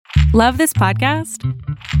Love this podcast?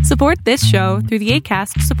 Support this show through the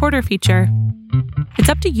Acast supporter feature. It's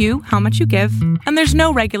up to you how much you give, and there's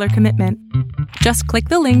no regular commitment. Just click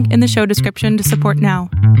the link in the show description to support now.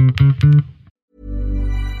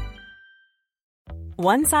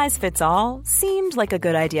 One size fits all seemed like a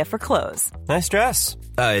good idea for clothes. Nice dress.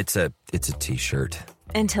 It's a t-shirt.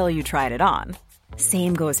 Until you tried it on.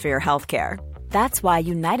 Same goes for your healthcare. That's why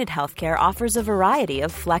United Healthcare offers a variety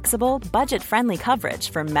of flexible, budget-friendly coverage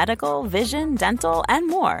for medical, vision, dental, and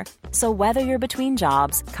more. So whether you're between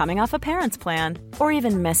jobs, coming off a parent's plan, or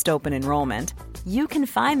even missed open enrollment, you can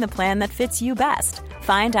find the plan that fits you best.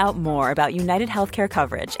 Find out more about United Healthcare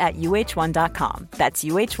coverage at uh1.com. That's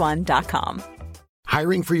uh1.com.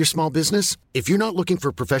 Hiring for your small business? If you're not looking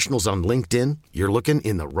for professionals on LinkedIn, you're looking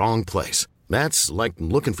in the wrong place. That's like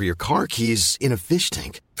looking for your car keys in a fish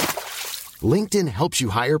tank. LinkedIn helps you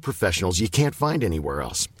hire professionals you can't find anywhere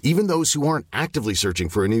else, even those who aren't actively searching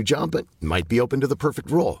for a new job but might be open to the perfect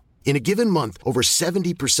role. In a given month, over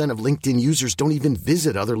 70% of LinkedIn users don't even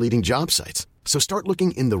visit other leading job sites. So start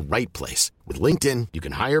looking in the right place. With LinkedIn, you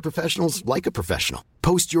can hire professionals like a professional.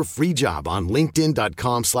 Post your free job on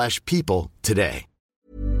linkedin.com/people today.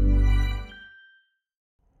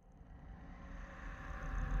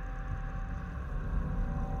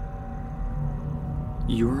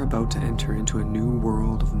 You're about to enter into a new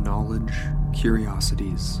world of knowledge,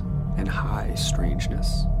 curiosities, and high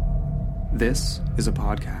strangeness. This is a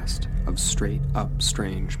podcast of Straight Up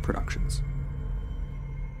Strange Productions.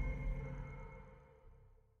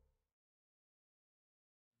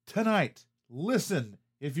 Tonight, listen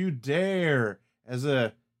if you dare, as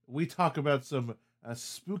we talk about some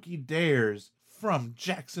spooky dares from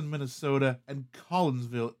Jackson, Minnesota, and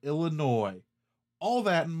Collinsville, Illinois. All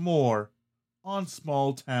that and more on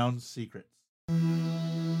Small Town Secrets.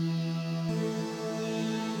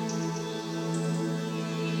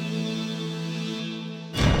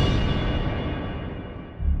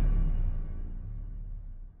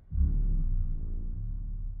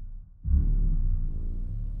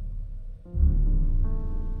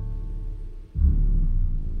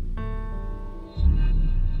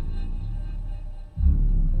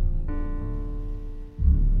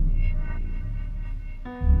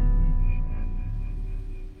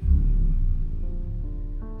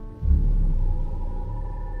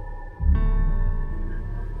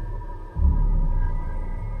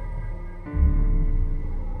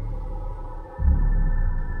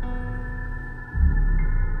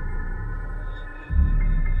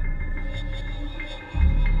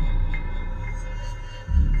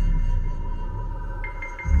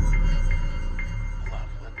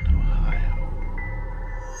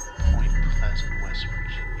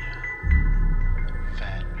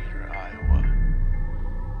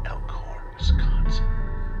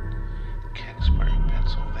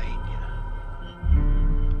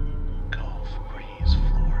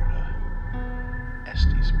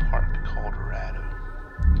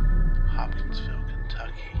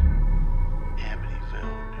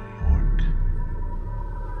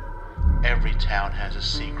 Every town has a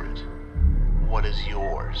secret. What is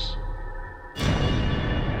yours?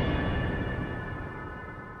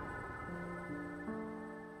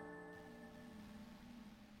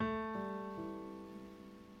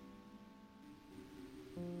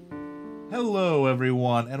 Hello,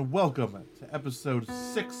 everyone, and welcome to episode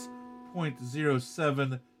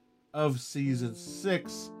 6.07 of season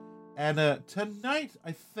 6. And tonight,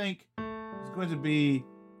 I think, is going to be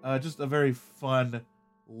just a very fun,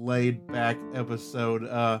 laid-back episode.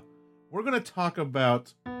 We're going to talk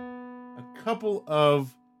about a couple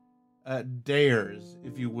of dares,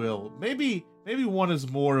 if you will. Maybe one is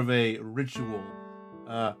more of a ritual,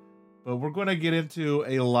 but we're going to get into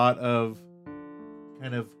a lot of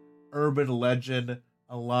kind of urban legend,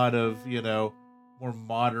 a lot of, more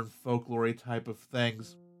modern folklore type of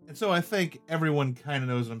things. And so I think everyone kind of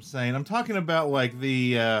knows what I'm saying. I'm talking about like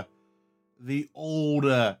the old,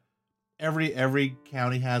 every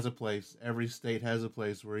county has a place, every state has a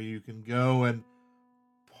place where you can go and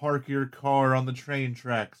park your car on the train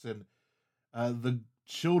tracks, and the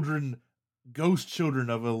ghost children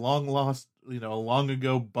of a long lost, long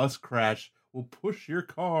ago bus crash will push your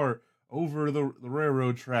car over the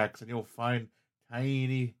railroad tracks, and you'll find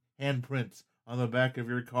tiny handprints on the back of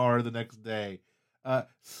your car the next day.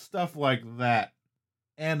 Stuff like that.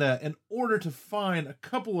 And in order to find a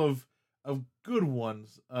couple of good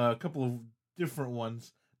ones, a couple of different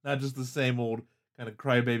ones, not just the same old kind of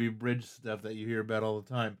crybaby bridge stuff that you hear about all the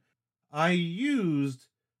time, I used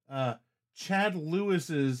Chad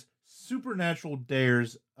Lewis's Supernatural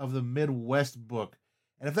Dares of the Midwest book.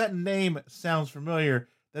 And if that name sounds familiar,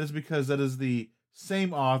 that is because that is the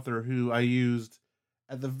same author who I used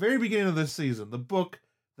at the very beginning of this season, the book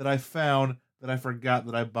that I found that I forgot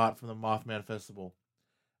that I bought from the Mothman Festival.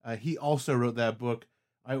 He also wrote that book.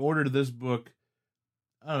 I ordered this book,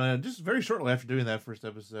 I don't know, just very shortly after doing that first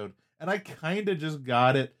episode. And I kind of just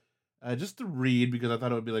got it just to read because I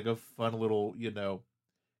thought it would be like a fun little,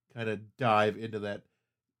 kind of dive into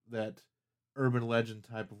that urban legend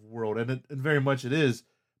type of world. And very much it is.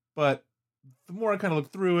 But the more I kind of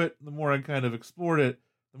looked through it, the more I kind of explored it,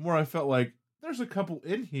 the more I felt like there's a couple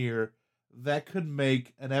in here that could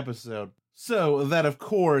make an episode. So that, of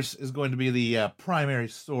course, is going to be the primary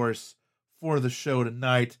source for the show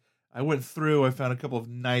tonight. I went through, I found a couple of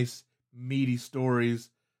nice, meaty stories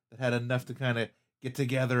that had enough to kind of get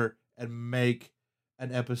together and make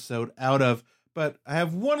an episode out of. But I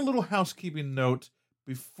have one little housekeeping note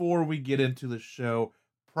before we get into the show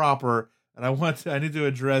proper, and I need to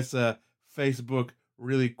address Facebook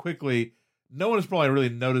really quickly. No one has probably really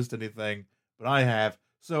noticed anything, but I have.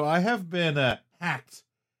 So I have been hacked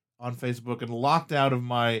on Facebook and locked out of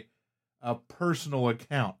my personal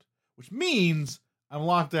account, which means I'm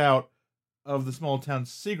locked out of the Small Town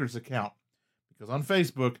Secrets account, because on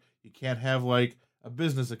Facebook you can't have like a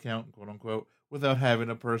business account, quote unquote, without having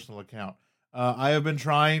a personal account. I have been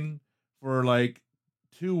trying for like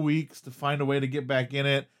 2 weeks to find a way to get back in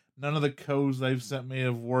it. None of the codes they've sent me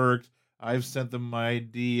have worked. I've sent them my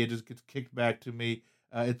ID. It just gets kicked back to me.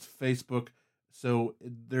 It's Facebook, so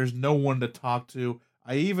there's no one to talk to.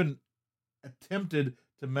 I even attempted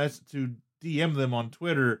to DM them on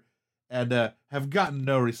Twitter and have gotten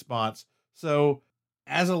no response. So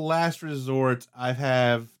as a last resort, I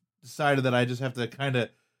have decided that I just have to kind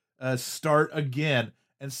of start again.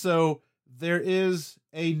 And so there is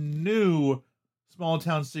a new Small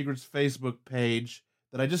Town Secrets Facebook page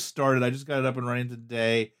that I just started. I just got it up and running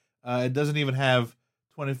today. It doesn't even have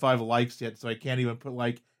 25 likes yet, so I can't even put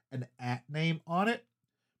like an @name on it.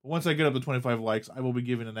 But once I get up to 25 likes, I will be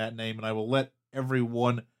giving an @name, and I will let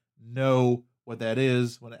everyone know what that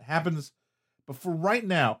is when it happens. But for right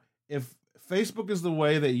now, if Facebook is the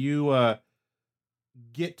way that you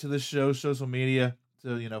get to the show, social media,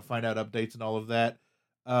 to find out updates and all of that,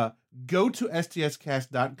 go to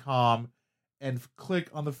stscast.com and click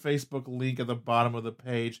on the Facebook link at the bottom of the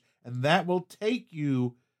page, and that will take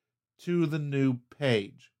you to the new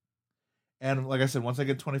page. And like I said, once I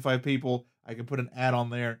get 25 people, I can put an ad on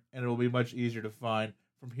there, and it will be much easier to find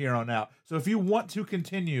from here on out. So if you want to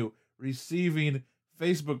continue receiving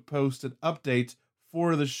Facebook posts and updates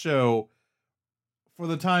for the show, for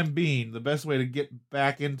the time being, the best way to get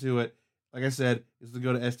back into it, like I said, is to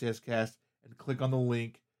go to STScast and click on the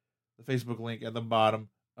link, the Facebook link at the bottom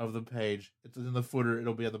of the page. It's in the footer.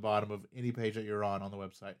 It'll be at the bottom of any page that you're on the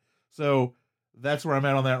website. So that's where I'm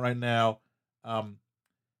at on that right now.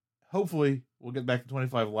 Hopefully we'll get back to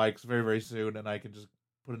 25 likes very, very soon, and I can just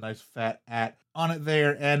put a nice fat @ on it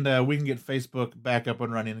there, and we can get Facebook back up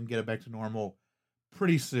and running and get it back to normal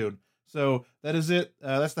pretty soon. So that is it.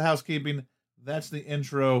 That's the housekeeping. That's the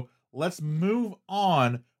intro. Let's move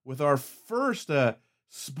on with our first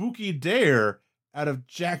spooky dare out of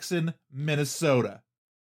Jackson, Minnesota.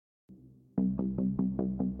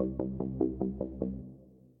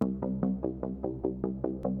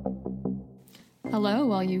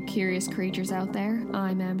 Hello, all you curious creatures out there.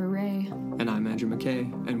 I'm Amber Ray. And I'm Andrew McKay,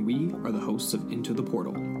 and we are the hosts of Into the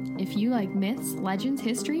Portal. If you like myths, legends,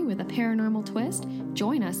 history with a paranormal twist,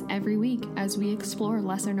 join us every week as we explore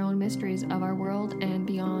lesser-known mysteries of our world and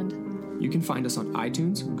beyond. You can find us on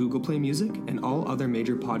iTunes, Google Play Music, and all other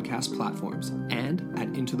major podcast platforms, and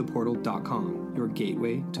at intotheportal.com, your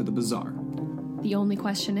gateway to the bizarre. The only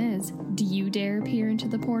question is, do you dare peer into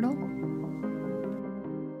the portal?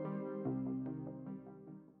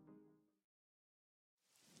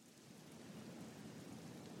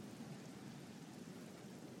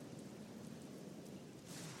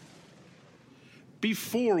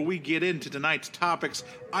 Before we get into tonight's topics,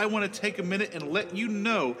 I want to take a minute and let you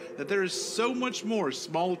know that there is so much more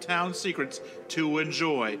Small Town Secrets to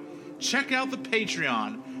enjoy. Check out the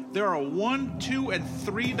Patreon. There are $1, $2, and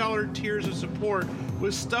 $3 tiers of support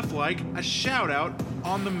with stuff like a shout out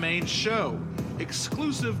on the main show,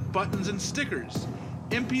 exclusive buttons and stickers,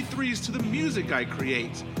 MP3s to the music I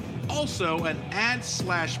create, also an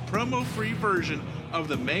ad/promo-free version of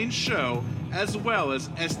the main show, as well as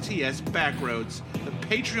STS Backroads, the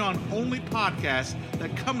Patreon-only podcast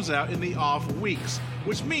that comes out in the off weeks,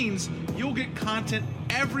 which means you'll get content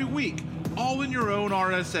every week, all in your own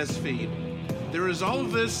RSS feed. There is all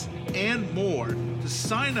of this and more. To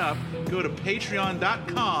sign up, go to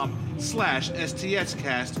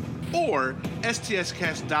patreon.com/STScast or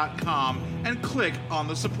stscast.com and click on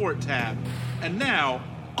the support tab. And now,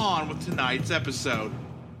 on with tonight's episode.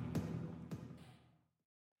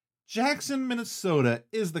 Jackson, Minnesota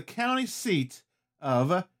is the county seat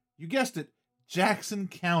of, you guessed it, Jackson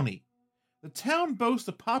County. The town boasts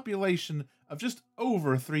a population of just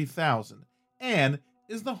over 3,000 and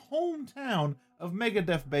is the hometown of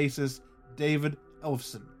Megadeth bassist David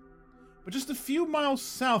Ellefson. But just a few miles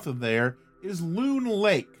south of there is Loon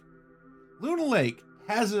Lake. Loon Lake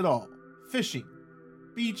has it all: fishing,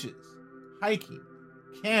 beaches, hiking,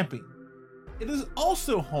 camping. It is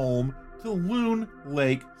also home to Loon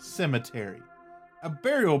Lake Cemetery, a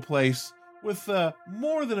burial place with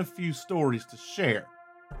more than a few stories to share.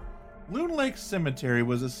 Loon Lake Cemetery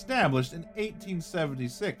was established in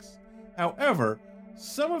 1876. However,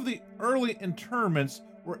 some of the early interments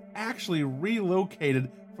were actually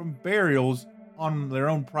relocated from burials on their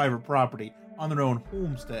own private property, on their own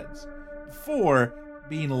homesteads, before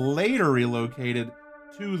being later relocated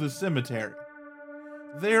to the cemetery.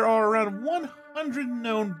 There are around 100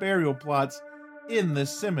 known burial plots in this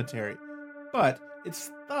cemetery, but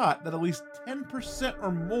it's thought that at least 10%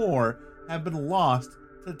 or more have been lost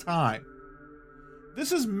to time.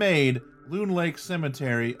 This has made Loon Lake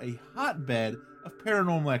Cemetery a hotbed of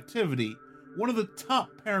paranormal activity, one of the top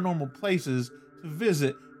paranormal places to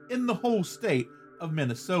visit in the whole state of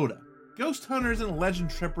Minnesota. Ghost hunters and legend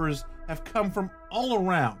trippers have come from all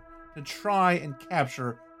around to try and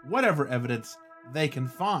capture whatever evidence they can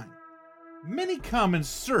find. Many come in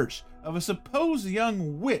search of a supposed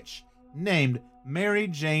young witch named Mary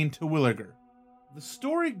Jane Terwilliger. The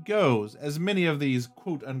story goes, as many of these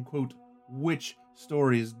quote-unquote witch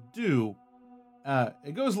stories do,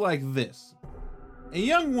 it goes like this. A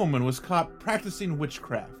young woman was caught practicing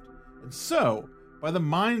witchcraft, and so, by the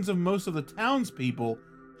minds of most of the townspeople,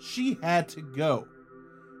 she had to go.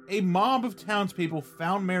 A mob of townspeople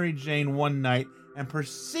found Mary Jane one night and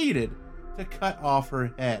proceeded to cut off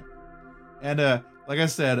her head. And like I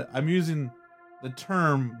said, I'm using the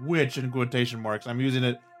term witch in quotation marks. I'm using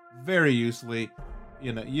it very loosely.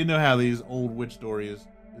 You know how these old witch stories,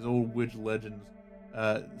 these old witch legends,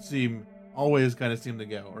 always kind of seem to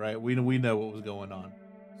go, right? We know what was going on.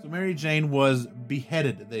 So Mary Jane was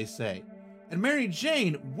beheaded, they say. And Mary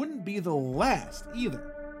Jane wouldn't be the last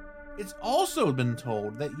either. It's also been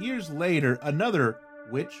told that years later, another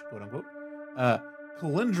witch, quote unquote,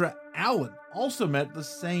 Calendra Allen, also met the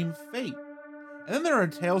same fate. And then there are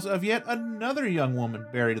tales of yet another young woman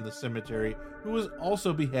buried in the cemetery who was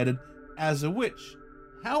also beheaded as a witch.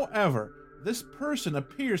 However, this person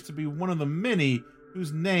appears to be one of the many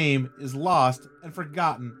whose name is lost and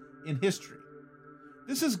forgotten in history.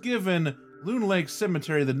 This has given Loon Lake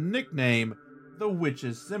Cemetery the nickname the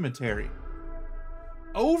Witches' Cemetery.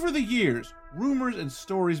 Over the years, rumors and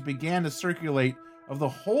stories began to circulate of the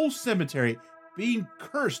whole cemetery being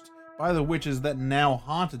cursed by the witches that now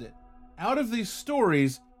haunted it. Out of these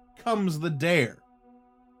stories comes the dare.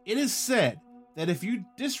 It is said that if you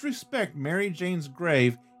disrespect Mary Jane's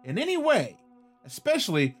grave in any way,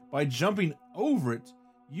 especially by jumping over it,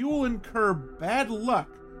 you will incur bad luck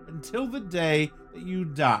until the day that you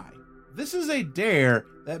die. This is a dare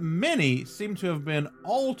that many seem to have been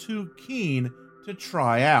all too keen to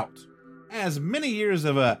try out, as many years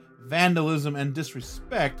of vandalism and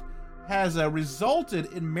disrespect has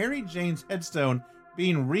resulted in Mary Jane's headstone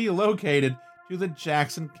being relocated to the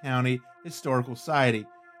Jackson County Historical Society,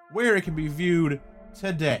 where it can be viewed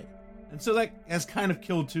today. And so that has kind of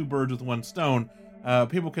killed two birds with one stone.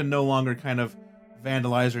 People can no longer kind of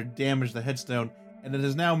vandalize or damage the headstone, and it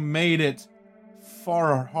has now made it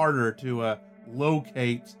far harder to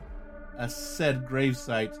locate a said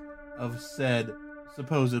gravesite of said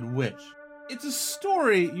supposed witch. It's a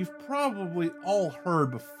story you've probably all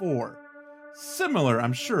heard before. Similar,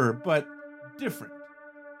 I'm sure, but different.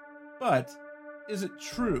 But is it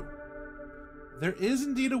true? There is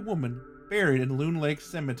indeed a woman buried in Loon Lake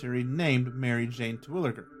Cemetery named Mary Jane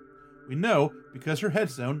Terwilliger. We know because her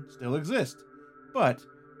headstone still exists. But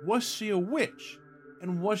was she a witch?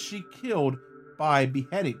 And was she killed by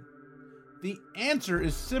beheading? The answer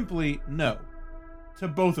is simply no to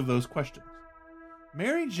both of those questions.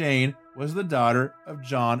 Mary Jane was the daughter of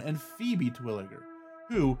John and Phoebe Terwilliger,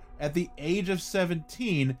 who, at the age of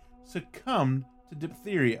 17, succumbed to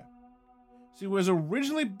diphtheria. She was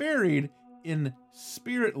originally buried in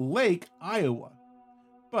Spirit Lake, Iowa,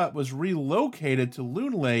 but was relocated to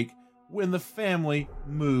Loon Lake when the family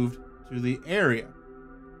moved to the area.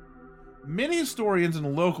 Many historians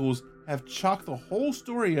and locals have chalked the whole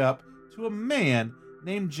story up to a man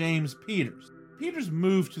named James Peters. Peters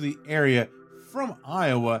moved to the area from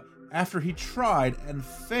Iowa after he tried and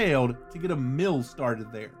failed to get a mill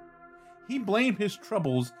started there. He blamed his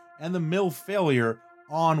troubles and the mill failure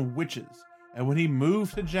on witches, and when he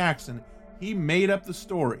moved to Jackson, he made up the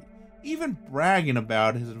story, even bragging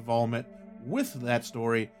about his involvement with that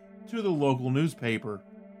story to the local newspaper.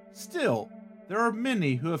 Still, there are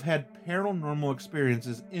many who have had paranormal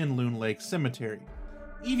experiences in Loon Lake Cemetery.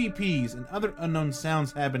 EVPs and other unknown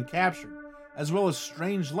sounds have been captured, as well as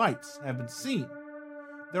strange lights have been seen.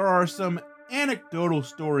 There are some anecdotal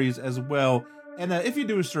stories as well, and if you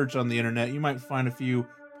do a search on the internet, you might find a few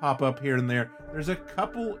pop up here and there. There's a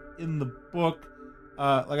couple in the book.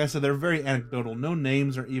 Like I said, they're very anecdotal. No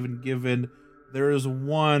names are even given. There is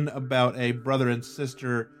one about a brother and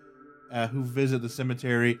sister who visit the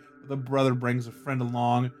cemetery. The brother brings a friend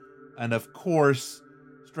along, and of course,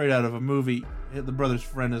 straight out of a movie, the brother's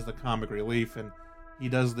friend is the comic relief, and he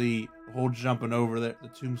does the whole jumping over the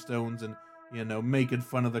tombstones and, making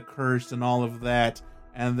fun of the curse and all of that.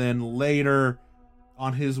 And then later,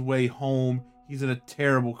 on his way home, he's in a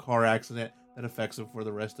terrible car accident that affects him for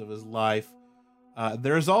the rest of his life.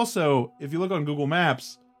 There's also, if you look on Google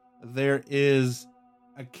Maps, there is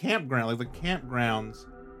a campground, like the campgrounds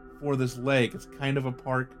for this lake. It's kind of a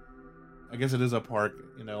park. I guess it is a park,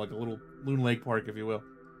 like a little Loon Lake park, if you will.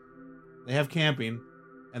 They have camping,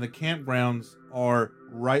 and the campgrounds are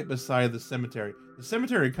right beside the cemetery. The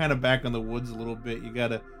cemetery kind of back in the woods a little bit. You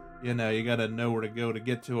gotta know where to go to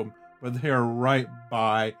get to them, but they are right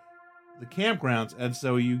by the campgrounds. And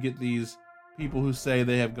so you get these people who say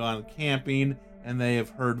they have gone camping and they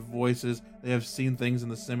have heard voices, they have seen things in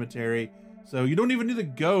the cemetery. So you don't even need to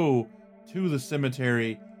go to the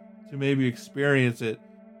cemetery to maybe experience it.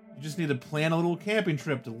 You just need to plan a little camping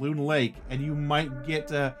trip to Loon Lake, and you might get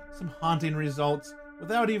some haunting results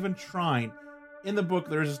without even trying. In the book,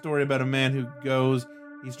 there's a story about a man who goes,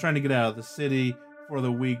 he's trying to get out of the city for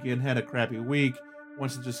the weekend, had a crappy week,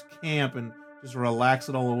 wants to just camp and just relax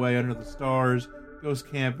it all away under the stars, goes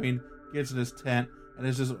camping, gets in his tent, and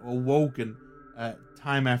is just awoken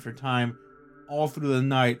time after time, all through the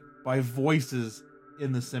night, by voices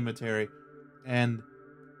in the cemetery. And,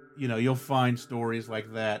 you'll find stories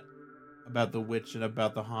like that about the witch and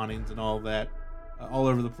about the hauntings and all that all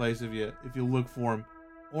over the place if you look for them.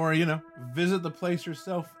 Or, visit the place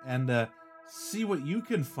yourself and see what you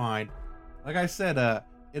can find. Like I said,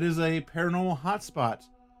 it is a paranormal hotspot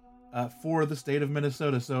for the state of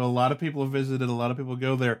Minnesota. So a lot of people have visited, a lot of people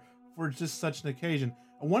go there for just such an occasion.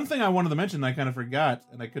 And one thing I wanted to mention, I kind of forgot,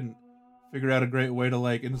 and I couldn't figure out a great way to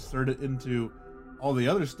insert it into all the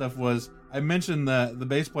other stuff, was I mentioned the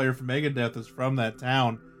bass player for Megadeth is from that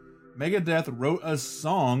town. Megadeth wrote a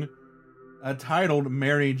song titled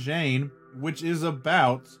Mary Jane, which is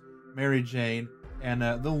about Mary Jane and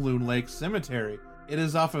the Loon Lake Cemetery. It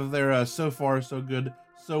is off of their So Far So Good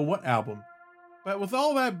So What album. But with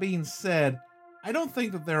all that being said, I don't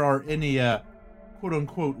think that there are any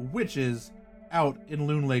quote-unquote witches out in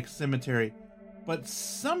Loon Lake Cemetery, but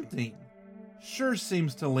something sure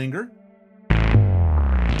seems to linger.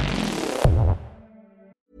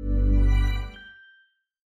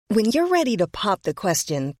 When you're ready to pop the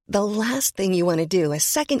question, the last thing you want to do is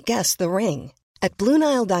second-guess the ring. At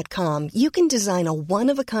BlueNile.com, you can design a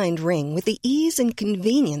one-of-a-kind ring with the ease and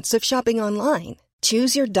convenience of shopping online.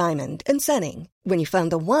 Choose your diamond and setting. When you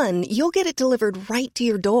find the one, you'll get it delivered right to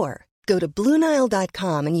your door. Go to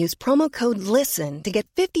BlueNile.com and use promo code LISTEN to get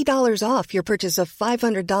 $50 off your purchase of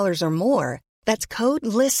 $500 or more. That's code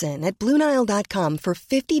LISTEN at BlueNile.com for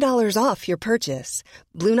 $50 off your purchase.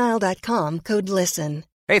 BlueNile.com, code LISTEN.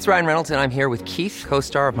 Hey, it's Ryan Reynolds, and I'm here with Keith,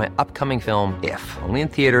 co-star of my upcoming film, If, only in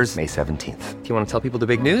theaters May 17th. Do you want to tell people the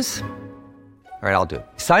big news? All right, I'll do it.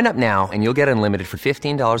 Sign up now and you'll get unlimited for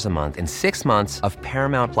 $15 a month and 6 months of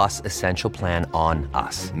Paramount Plus Essential Plan on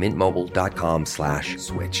us.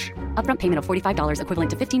 MintMobile.com/switch. Upfront payment of $45 equivalent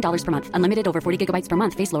to $15 per month. Unlimited over 40 gigabytes per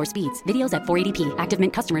month. Face lower speeds. Videos at 480p. Active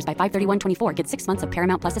Mint customers by 531.24 get 6 months of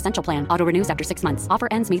Paramount Plus Essential Plan. Auto renews after 6 months. Offer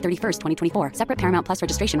ends May 31st, 2024. Separate Paramount Plus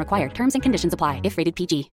registration required. Terms and conditions apply if rated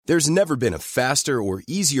PG. There's never been a faster or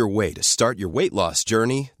easier way to start your weight loss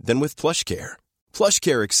journey than with PlushCare.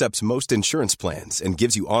 PlushCare accepts most insurance plans and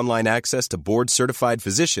gives you online access to board-certified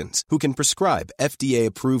physicians who can prescribe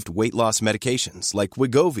FDA-approved weight loss medications like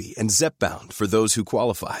Wegovy and Zepbound for those who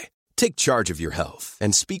qualify. Take charge of your health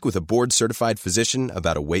and speak with a board-certified physician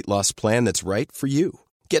about a weight loss plan that's right for you.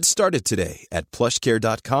 Get started today at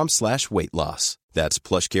plushcare.com/weight loss. That's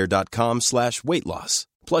plushcare.com/weight loss.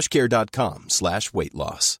 plushcare.com/weight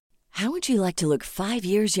loss. How would you like to look 5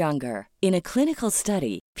 years younger? In a clinical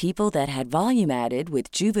study, people that had volume added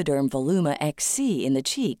with Juvederm Voluma XC in the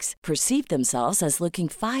cheeks perceived themselves as looking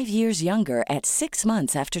 5 years younger at 6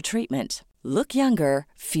 months after treatment. Look younger,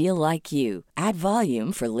 feel like you. Add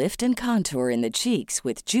volume for lift and contour in the cheeks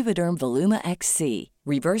with Juvederm Voluma XC.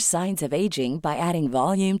 Reverse signs of aging by adding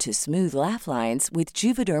volume to smooth laugh lines with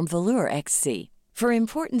Juvederm Volure XC. For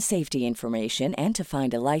important safety information and to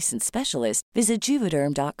find a licensed specialist, visit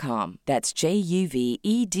Juvederm.com. That's JUVEDERM.com.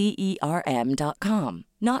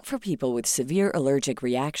 Not for people with severe allergic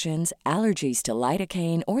reactions, allergies to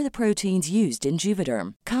lidocaine, or the proteins used in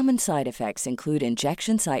Juvederm. Common side effects include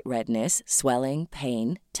injection site redness, swelling,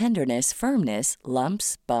 pain, tenderness, firmness,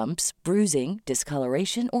 lumps, bumps, bruising,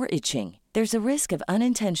 discoloration, or itching. There's a risk of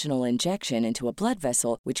unintentional injection into a blood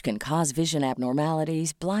vessel, which can cause vision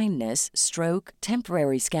abnormalities, blindness, stroke,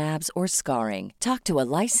 temporary scabs, or scarring. Talk to a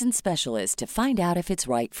licensed specialist to find out if it's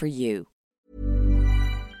right for you.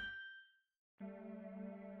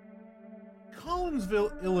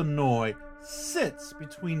 Collinsville, Illinois sits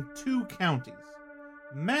between two counties,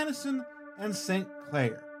 Madison and St.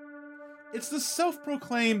 Clair. It's the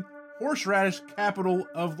self-proclaimed horseradish capital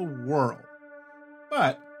of the world.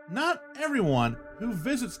 But not everyone who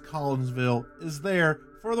visits Collinsville is there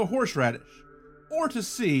for the horseradish, or to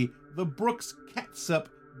see the Brooks Catsup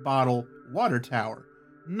Bottle Water Tower.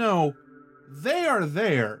 No, they are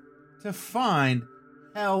there to find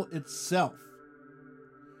hell itself.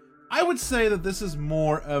 I would say that this is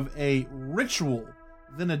more of a ritual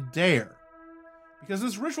than a dare, because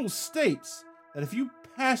this ritual states that if you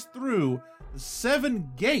pass through the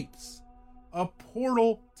 7 gates, a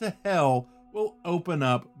portal to hell will open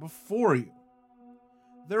up before you.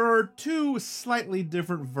 There are 2 slightly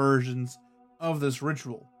different versions of this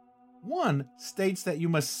ritual. One states that you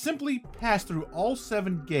must simply pass through all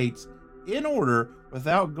 7 gates in order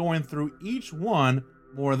without going through each one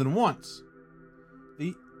more than once.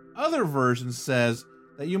 The other version says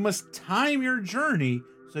that you must time your journey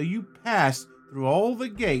so you pass through all the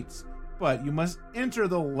gates, but you must enter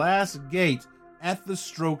the last gate at the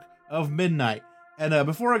stroke of midnight. And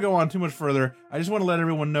before I go on too much further, I just want to let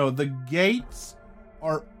everyone know the gates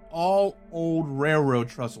are all old railroad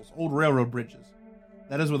trestles, old railroad bridges.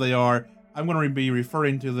 That is what they are. I'm going to be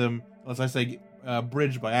referring to them, unless I say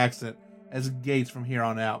bridge by accident, as gates from here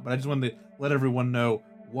on out. But I just wanted to let everyone know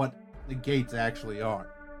what the gates actually are.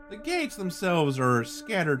 The gates themselves are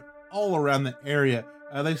scattered all around the area.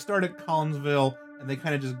 They start at Collinsville, and they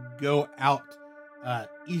kind of just go out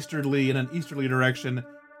easterly, in an easterly direction,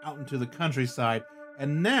 out into the countryside.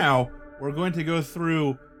 And now we're going to go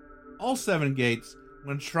through all 7 gates. I'm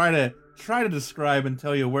going to try to describe and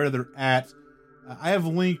tell you where they're at. I have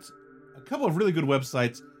linked a couple of really good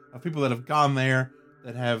websites of people that have gone there,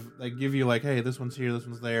 that give you like, hey, this one's here, this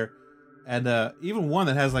one's there, and even one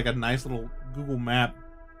that has like a nice little Google Map,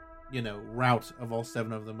 route of all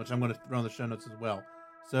 7 of them, which I'm going to throw in the show notes as well.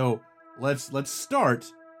 So let's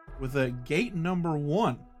start with gate number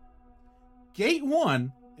 1. Gate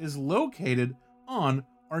 1 is located on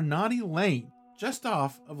Arnotty Lane, just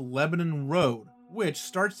off of Lebanon Road, which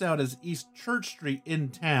starts out as East Church Street in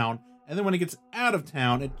town, and then when it gets out of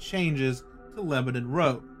town, it changes to Lebanon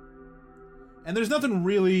Road. And there's nothing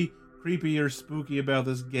really creepy or spooky about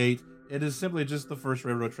this gate. It is simply just the first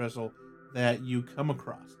railroad trestle that you come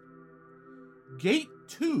across. Gate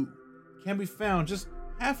 2 can be found just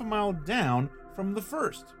half a mile down from the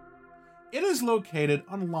first. It is located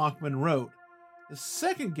on Lockman Road. The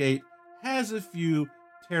second gate has a few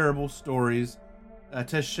terrible stories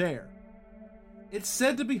to share. It's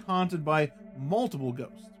said to be haunted by multiple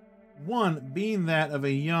ghosts, one being that of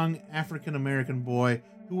a young African-American boy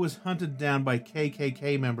who was hunted down by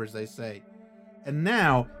KKK members, they say. And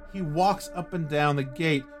now he walks up and down the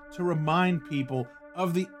gate to remind people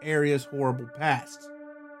of the area's horrible past.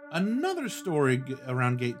 Another story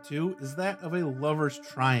around Gate 2 is that of a lover's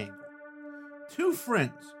triangle. 2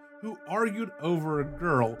 friends who argued over a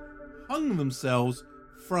girl hung themselves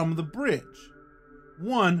from the bridge.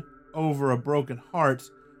 One over a broken heart,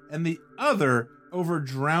 and the other over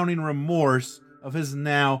drowning remorse of his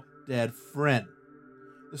now dead friend.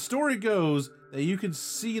 The story goes that you can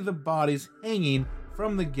see the bodies hanging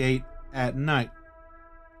from the gate at night.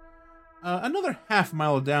 Another half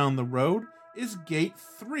mile down the road is Gate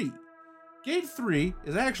 3. Gate 3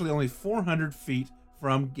 is actually only 400 feet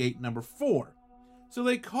from gate number 4. So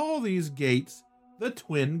they call these gates the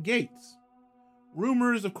Twin Gates.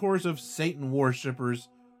 Rumors, of course, of Satan worshippers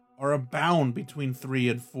are abound between 3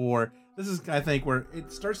 and 4. This is, I think, where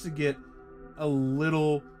it starts to get a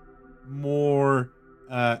little more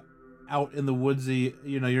out in the woodsy,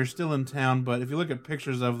 you're still in town, but if you look at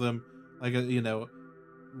pictures of them, like,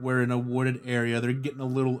 we're in a wooded area, they're getting a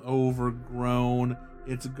little overgrown,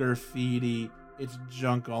 it's graffiti, it's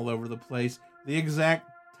junk all over the place. The exact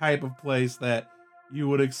type of place that you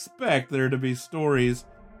would expect there to be stories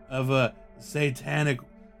of satanic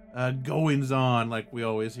goings on, like we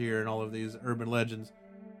always hear in all of these urban legends.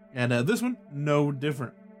 And this one, no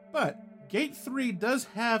different. But Gate 3 does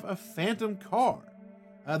have a phantom car.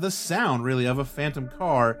 The sound, really, of a phantom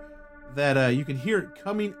car that you can hear it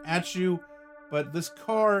coming at you, but this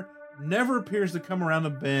car never appears to come around a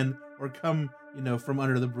bend or come, from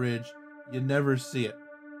under the bridge. You never see it.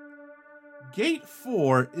 Gate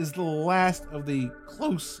 4 is the last of the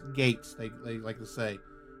close gates, they like to say.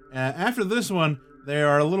 After this one, they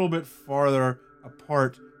are a little bit farther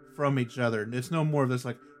apart from each other. It's no more of this,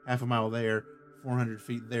 like, half a mile there, 400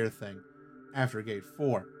 feet there thing after Gate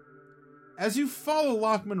 4. As you follow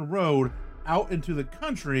Lockman Road out into the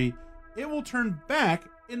country, it will turn back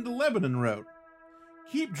into Lebanon Road.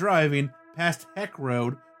 Keep driving past Heck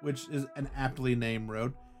Road, which is an aptly named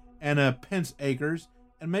road, and Pence Acres,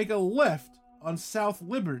 and make a left on South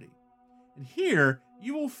Liberty. And here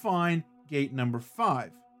you will find gate number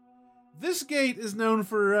 5. This gate is known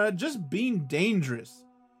for just being dangerous.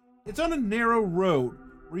 It's on a narrow road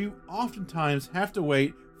where you oftentimes have to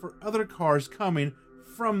wait for other cars coming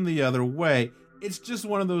from the other way. It's just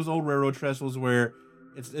one of those old railroad trestles where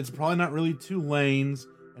it's probably not really 2 lanes,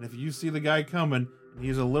 and if you see the guy coming and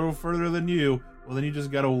he's a little further than you, well, then you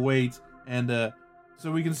just gotta wait. And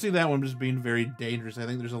so we can see that one just being very dangerous. I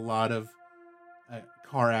think there's a lot of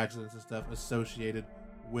car accidents and stuff associated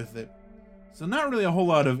with it. So not really a whole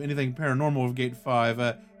lot of anything paranormal with Gate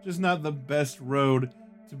 5, just not the best road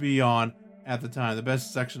to be on at the time, the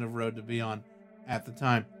best section of road to be on at the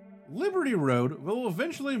time. Liberty Road will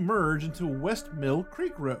eventually merge into West Mill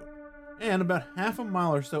Creek Road, and about half a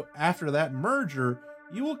mile or so after that merger,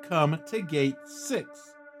 you will come to Gate 6.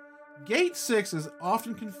 Gate 6 is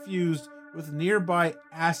often confused with nearby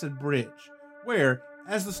Acid Bridge, where,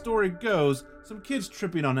 as the story goes, some kids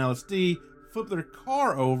tripping on LSD flip their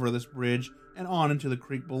car over this bridge and on into the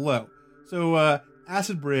creek below. So,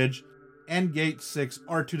 Acid Bridge and Gate 6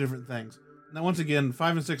 are 2 different things. Now, once again,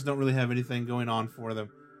 5 and 6 don't really have anything going on for them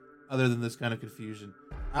other than this kind of confusion.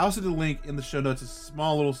 I also did a link in the show notes, a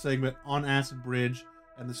small little segment on Acid Bridge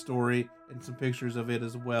and the story and some pictures of it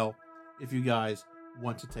as well, if you guys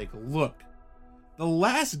want to take a look. The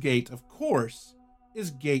last gate, of course,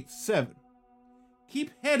 is Gate 7.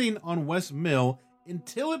 Keep heading on West Mill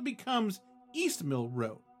until it becomes East Mill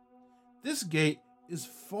Road. This gate is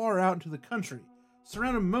far out into the country,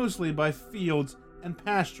 surrounded mostly by fields and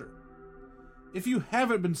pasture. If you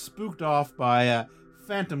haven't been spooked off by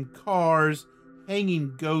phantom cars,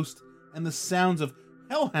 hanging ghosts, and the sounds of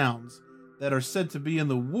hellhounds that are said to be in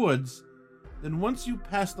the woods, then once you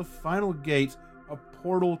pass the final gate, a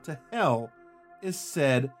portal to hell is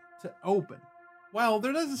said to open. While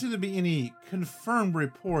there doesn't seem to be any confirmed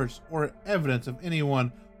reports or evidence of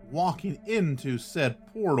anyone walking into said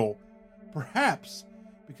portal, perhaps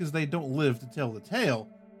because they don't live to tell the tale,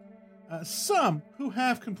 some who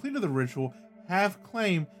have completed the ritual have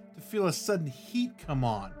claimed to feel a sudden heat come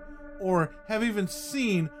on, or have even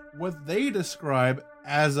seen what they describe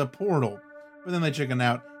as a portal, but then they chicken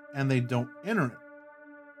out and they don't enter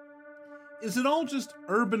it. Is it all just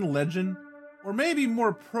urban legend, or maybe more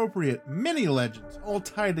appropriate, many legends all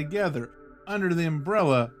tied together under the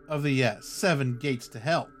umbrella of the 7 gates to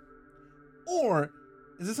hell? Or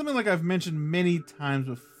is it something like I've mentioned many times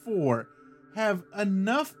before? Have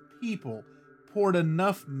enough people poured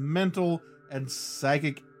enough mental and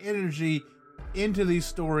psychic energy into these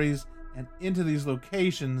stories and into these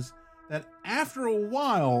locations that after a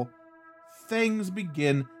while, things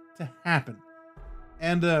begin to happen?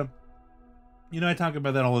 And, I talk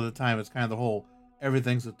about that all of the time. It's kind of the whole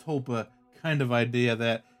everything's a tulpa kind of idea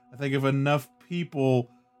that I think if enough people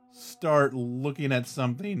start looking at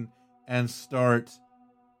something and start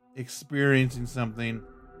experiencing something,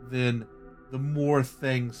 then the more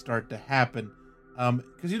things start to happen.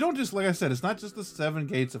 Because you don't just, like I said, it's not just the 7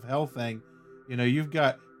 gates of hell thing. You've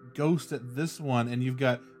got ghosts at this one, and you've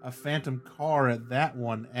got a phantom car at that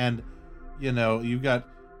one, and, you've got,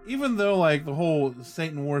 even though, like, the whole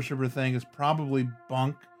Satan worshiper thing is probably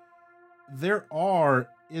bunk, there are,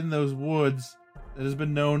 in those woods, it has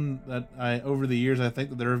been known that over the years, I think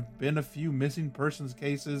that there have been a few missing persons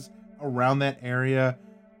cases around that area.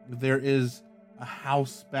 There is a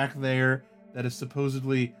house back there that is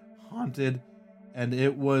supposedly haunted, and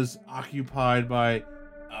it was occupied by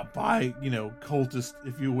cultists,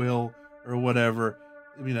 if you will, or whatever.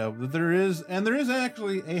 there is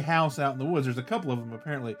actually a house out in the woods. There's a couple of them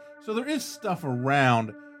apparently. So there is stuff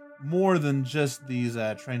around more than just these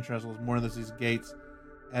train trestles, more than these gates.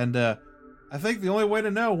 And I think the only way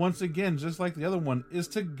to know, once again, just like the other one, is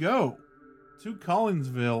to go to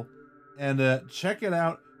Collinsville and check it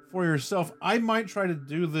out for yourself. I might try to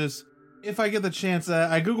do this if I get the chance.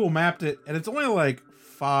 I Google mapped it, and it's only like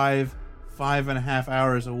 5.5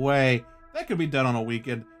 hours away. That could be done on a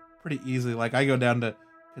weekend pretty easily. Like, I go down to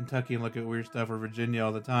Kentucky and look at weird stuff, or Virginia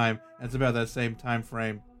all the time, and it's about that same time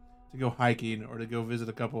frame to go hiking or to go visit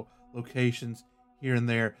a couple locations here and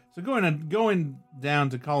there. So going down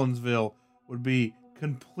to Collinsville would be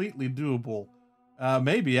completely doable.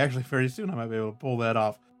 Maybe actually very soon I might be able to pull that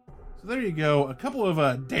off. So there you go, a couple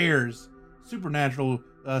of dares, supernatural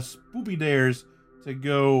spoopy dares to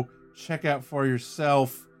go check out for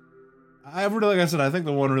yourself. Like I said, I think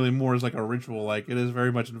the one really more is like a ritual. Like, it is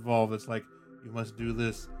very much involved. It's like, you must do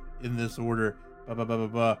this in this order, blah, blah, blah, blah,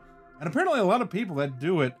 blah. And apparently a lot of people that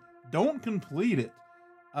do it don't complete it.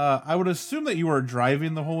 I would assume that you are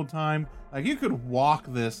driving the whole time. Like, you could walk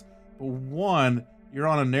this, but one, you're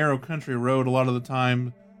on a narrow country road a lot of the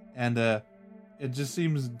time, and it just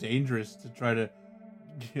seems dangerous to try to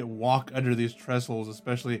walk under these trestles,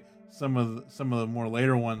 especially some of the more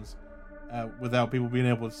later ones, without people being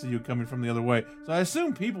able to see you coming from the other way. So I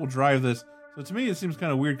assume people drive this. So to me, it seems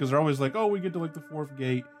kind of weird, because they're always like, oh, we get to like the 4th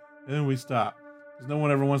gate, and then we stop. Because no one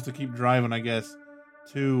ever wants to keep driving, I guess,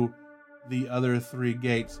 to the other 3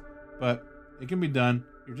 gates. But it can be done.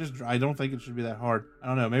 I don't think it should be that hard. I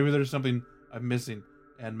don't know. Maybe there's something I'm missing,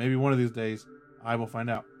 and maybe one of these days I will find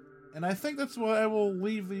out. And I think that's why I will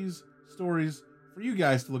leave these stories for you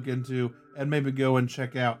guys to look into and maybe go and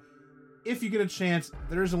check out. If you get a chance,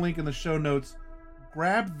 there's a link in the show notes.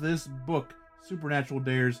 Grab this book, Supernatural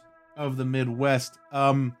Dares of the Midwest.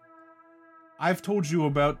 I've told you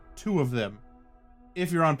about 2 of them.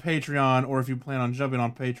 If you're on Patreon, or if you plan on jumping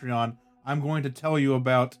on Patreon, I'm going to tell you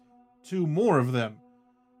about 2 more of them.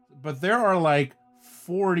 But there are like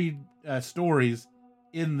 40 stories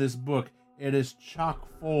in this book. It is chock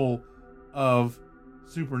full of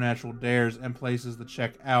supernatural dares and places to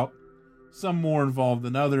check out. Some more involved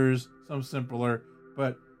than others, some simpler,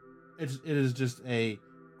 but it is just a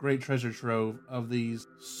great treasure trove of these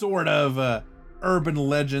sort of urban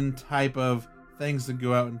legend type of things to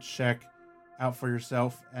go out and check out for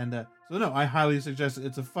yourself. And so no, I highly suggest it.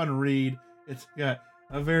 It's a fun read. It's got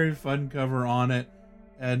a very fun cover on it,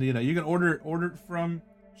 and you can order it from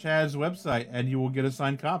Chad's website, and you will get a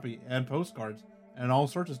signed copy and postcards and all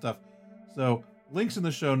sorts of stuff. So links in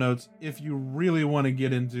the show notes if you really want to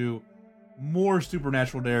get into more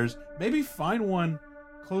supernatural dares. Maybe find one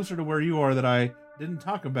closer to where you are that I didn't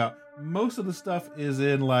talk about. Most of the stuff is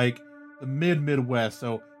in like the Midwest,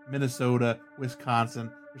 so Minnesota,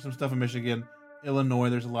 Wisconsin. There's some stuff in Michigan, Illinois.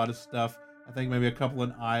 There's a lot of stuff. I think maybe a couple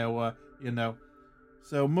in Iowa.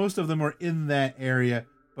 So most of them are in that area.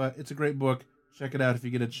 But it's a great book. Check it out if you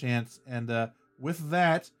get a chance. And with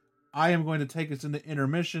that, I am going to take us into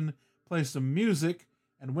intermission, play some music,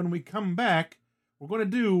 and when we come back, we're going to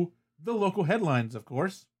do the local headlines, of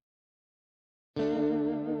course.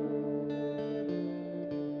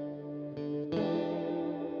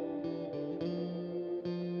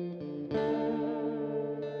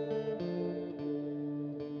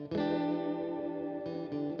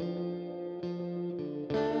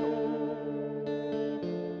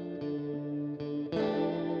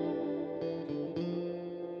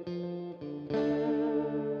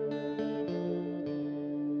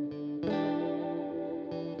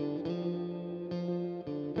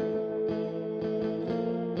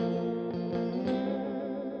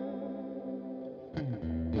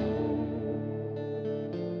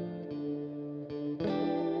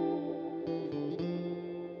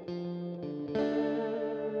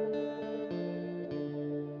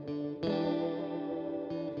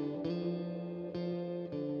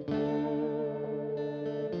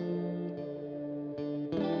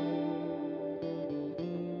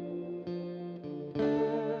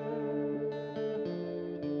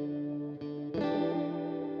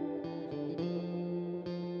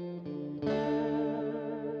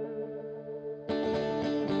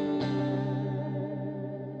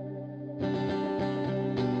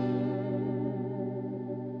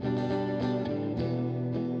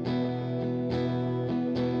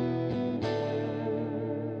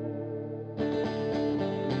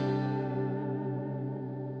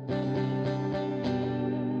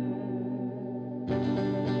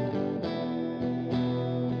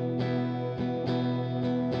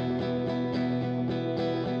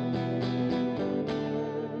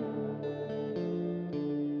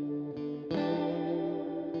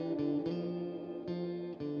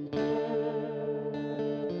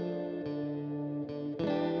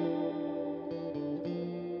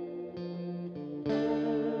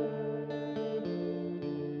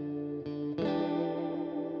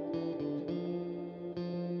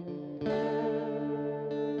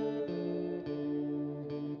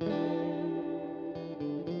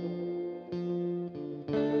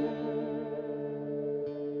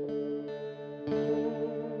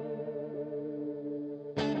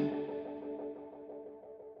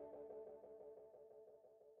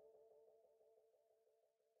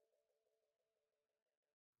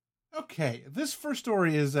 Okay, this first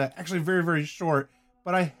story is actually very, very short,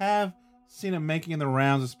 but I have seen it making the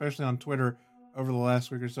rounds, especially on Twitter over the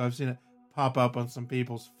last week or so. I've seen it pop up on some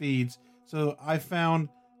people's feeds. So I found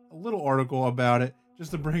a little article about it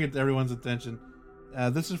just to bring it to everyone's attention.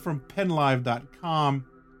 This is from PennLive.com.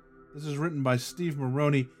 This is written by Steve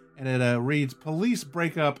Maroney, and it reads, Police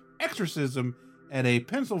break up exorcism at a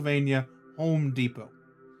Pennsylvania Home Depot.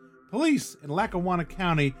 Police in Lackawanna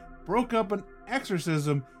County broke up an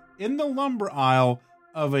exorcism in the lumber aisle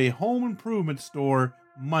of a home improvement store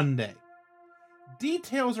Monday.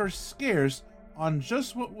 Details are scarce on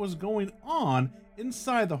just what was going on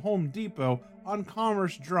inside the Home Depot on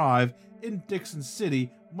Commerce Drive in Dixon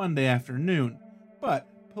City Monday afternoon, but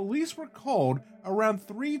police were called around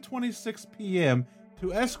 3:26 p.m.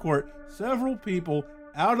 to escort several people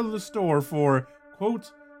out of the store for,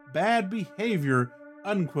 quote, bad behavior,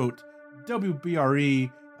 unquote,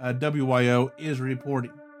 WBRE WYO is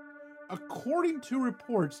reporting. According to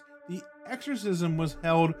reports, the exorcism was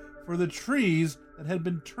held for the trees that had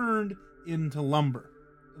been turned into lumber.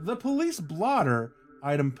 The police blotter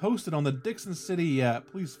item posted on the Dixon City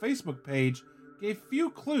Police Facebook page gave few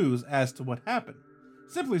clues as to what happened,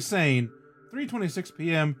 simply saying 3:26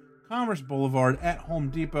 p.m. Commerce Boulevard at Home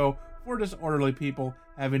Depot for disorderly people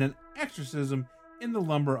having an exorcism in the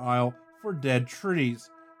lumber aisle for dead trees.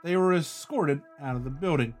 They were escorted out of the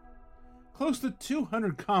building. Close to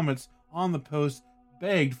 200 comments on the post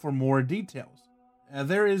begged for more details.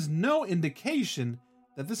 There is no indication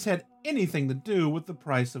that this had anything to do with the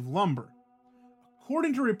price of lumber.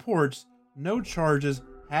 According to reports, no charges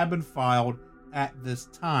have been filed at this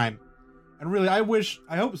time. And really, I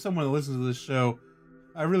hope someone that listens to this show,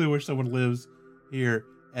 I really wish someone lives here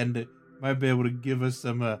and might be able to give us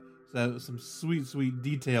some sweet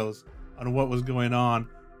details on what was going on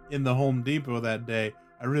in the Home Depot that day.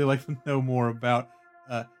 I'd really like to know more about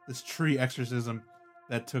this tree exorcism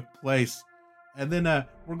that took place. And then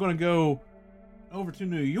we're going to go over to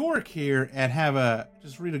New York here and have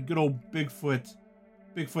just read a good old Bigfoot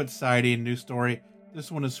sighting news story.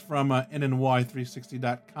 This one is from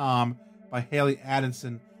NNY360.com by Haley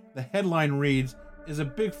Addison. The headline reads, Is a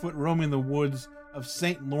Bigfoot roaming the woods of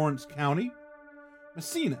St. Lawrence County?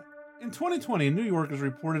 Messina. In 2020, New York has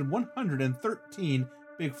reported 113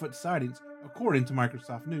 Bigfoot sightings, according to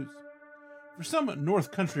Microsoft News. For some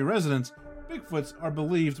North Country residents, Bigfoots are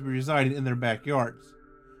believed to be residing in their backyards.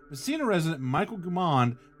 Messina resident Michael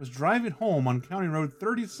Gumond was driving home on County Road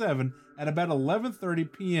 37 at about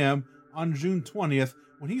 11:30 p.m. on June 20th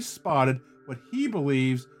when he spotted what he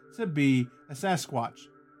believes to be a Sasquatch.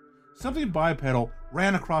 Something bipedal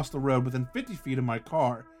ran across the road within 50 feet of my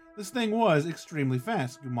car. This thing was extremely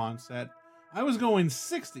fast, Gumond said. I was going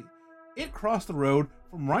 60. It crossed the road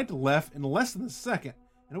from right to left in less than a second,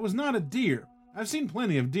 and it was not a deer. I've seen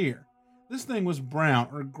plenty of deer. This thing was brown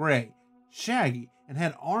or gray, shaggy, and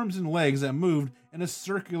had arms and legs that moved in a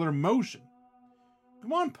circular motion.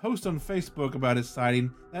 Gumond posted on Facebook about his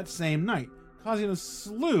sighting that same night, causing a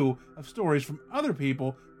slew of stories from other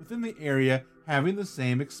people within the area having the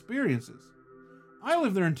same experiences. I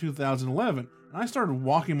lived there in 2011, and I started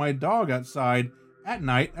walking my dog outside at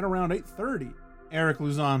night at around 8:30, Eric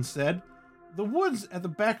Luzon said. The woods at the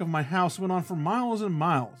back of my house went on for miles and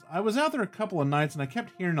miles. I was out there a couple of nights and I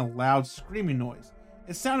kept hearing a loud screaming noise.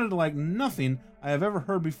 It sounded like nothing I have ever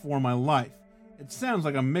heard before in my life. It sounds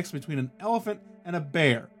like a mix between an elephant and a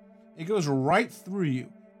bear. It goes right through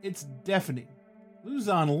you. It's deafening.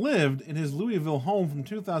 Luzon lived in his Louisville home from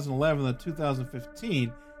 2011 to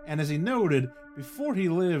 2015, and as he noted, before he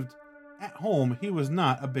lived at home, he was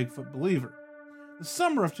not a Bigfoot believer. The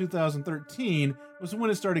summer of 2013 was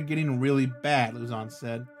when it started getting really bad, Luzon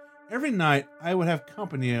said. Every night I would have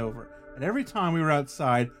company over, and every time we were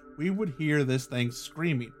outside, we would hear this thing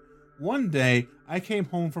screaming. One day, I came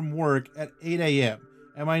home from work at 8 a.m.,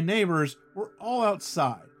 and my neighbors were all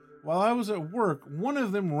outside. While I was at work, one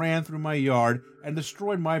of them ran through my yard and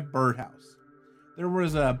destroyed my birdhouse. There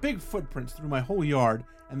was big footprints through my whole yard,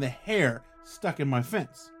 and the hair stuck in my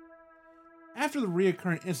fence. After the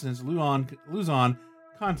reoccurring incidents, Luzon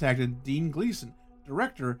contacted Dean Gleason,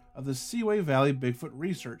 director of the Seaway Valley Bigfoot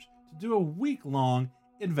Research, to do a week-long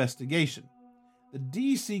investigation. The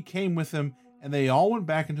DEC came with him, and they all went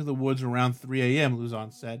back into the woods around 3 a.m.,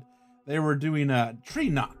 Luzon said. They were doing tree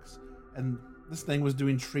knocks, and this thing was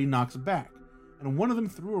doing tree knocks back, and one of them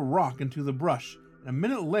threw a rock into the brush, and a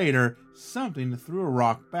minute later, something threw a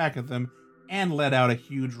rock back at them and let out a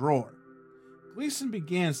huge roar. Gleason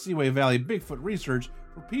began Seaway Valley Bigfoot Research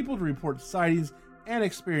for people to report sightings and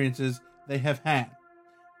experiences they have had.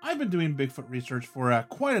 I've been doing Bigfoot research for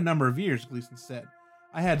quite a number of years, Gleason said.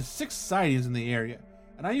 I had 6 sightings in the area.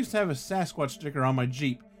 and I used to have a Sasquatch sticker on my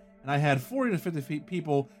Jeep, and I had 40 to 50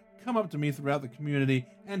 people come up to me throughout the community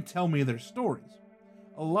and tell me their stories.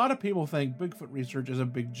 A lot of people think Bigfoot research is a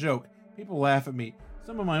big joke. People laugh at me.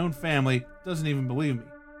 Some of my own family doesn't even believe me.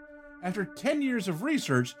 After 10 years of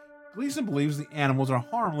research, Gleason believes the animals are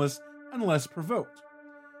harmless unless provoked.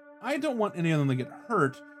 I don't want any of them to get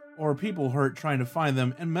hurt or people hurt trying to find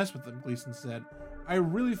them and mess with them, Gleason said. I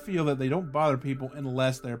really feel that they don't bother people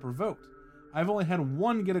unless they're provoked. I've only had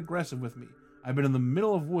one get aggressive with me. I've been in the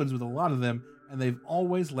middle of woods with a lot of them, and they've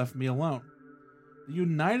always left me alone. The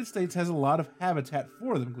United States has a lot of habitat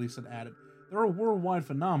for them, Gleason added. They're a worldwide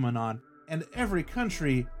phenomenon, and every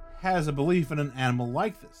country has a belief in an animal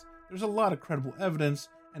like this. There's a lot of credible evidence,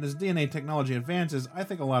 and as DNA technology advances, I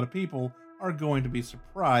think a lot of people are going to be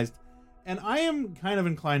surprised. And I am kind of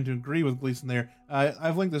inclined to agree with Gleason there.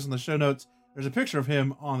 I've linked this in the show notes. There's a picture of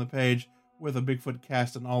him on the page with a Bigfoot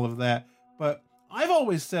cast and all of that. But I've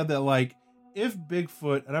always said that, like, if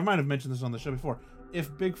Bigfoot, and I might have mentioned this on the show before, if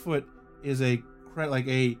Bigfoot is a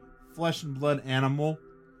flesh and blood animal,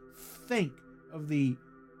 think of the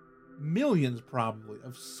millions probably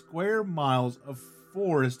of square miles of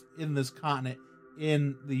forest in this continent,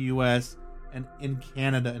 in the US and in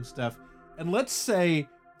Canada and stuff. And let's say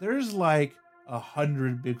there's like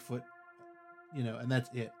 100 Bigfoot, and that's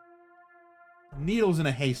it. Needles in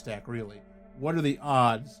a haystack, really. What are the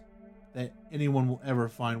odds that anyone will ever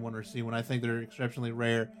find one or see one? I think they're exceptionally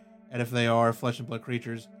rare, and if they are flesh and blood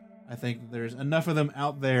creatures, I think there's enough of them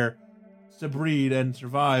out there to breed and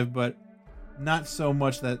survive, but not so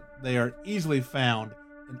much that they are easily found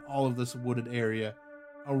in all of this wooded area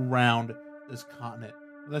around this continent.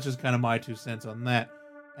 That's just kind of my 2 cents on that.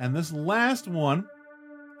 And this last one,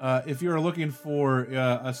 if you're looking for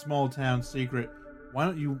a small town secret, why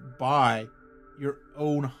don't you buy your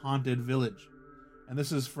own haunted village? And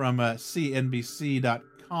this is from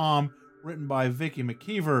CNBC.com, written by Vicky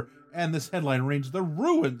McKeever, and this headline reads, "The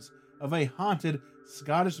ruins of a haunted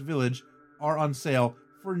Scottish village are on sale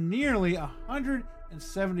for nearly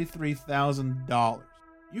 $173,000.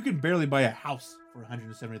 You can barely buy a house for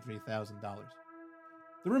 $173,000.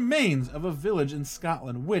 The remains of a village in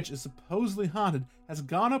Scotland, which is supposedly haunted, has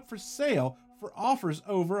gone up for sale for offers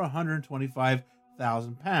over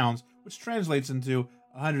 £125,000, which translates into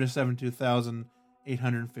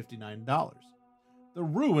 $172,859. The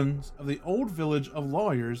ruins of the old village of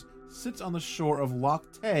Lawyers sits on the shore of Loch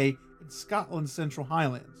Tay in Scotland's Central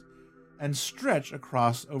Highlands and stretch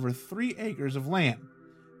across over 3 acres of land.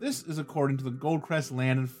 This is according to the Goldcrest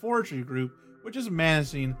Land and Forestry Group, which is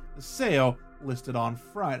managing the sale listed on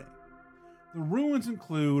Friday. The ruins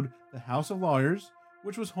include the House of Lawyers,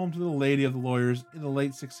 which was home to the Lady of the Lawyers in the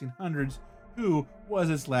late 1600s, who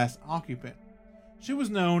was its last occupant. She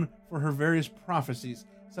was known for her various prophecies,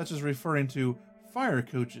 such as referring to fire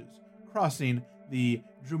coaches crossing the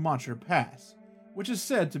Drummochar Pass, which is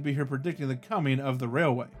said to be her predicting the coming of the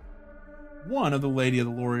railway. One of the Lady of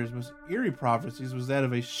the Lawyers' most eerie prophecies was that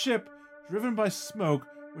of a ship driven by smoke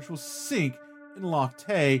which will sink in Loch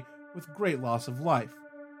Tay with great loss of life.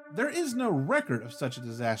 There is no record of such a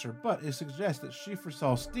disaster, but it suggests that she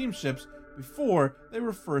foresaw steamships before they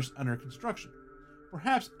were first under construction.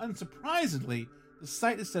 Perhaps unsurprisingly, the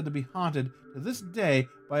site is said to be haunted to this day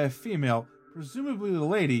by a female, presumably the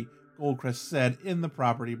lady, Goldcrest said in the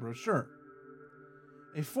property brochure.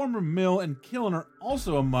 A former mill and kiln are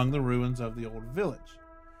also among the ruins of the old village.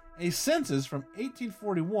 A census from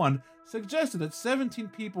 1841 suggested that 17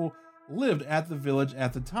 people lived at the village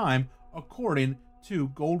at the time, according to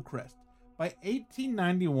Goldcrest. By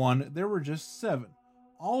 1891, there were just 7,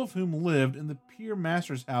 all of whom lived in the Pier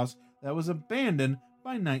Master's house that was abandoned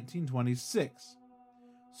by 1926.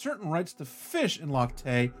 Certain rights to fish in Loch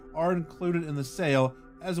Tay are included in the sale,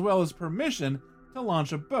 as well as permission to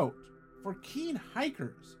launch a boat. For keen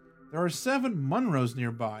hikers, there are 7 Munros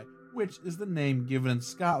nearby, which is the name given in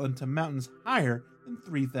Scotland to mountains higher than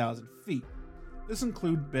 3,000 feet. This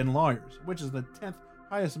includes Ben Lawyers, which is the 10th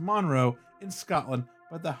highest Munro in Scotland,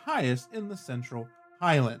 but the highest in the Central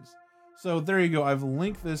Highlands. So there you go. I've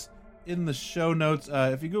linked this in the show notes.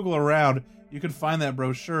 If you Google around, you can find that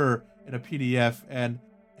brochure in a PDF and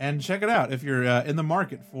check it out if you're in the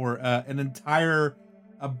market for an entire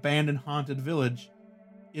abandoned haunted village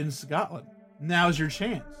in Scotland. Now's your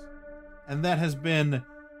chance. And that has been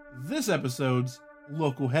this episode's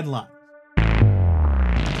Local Headlines.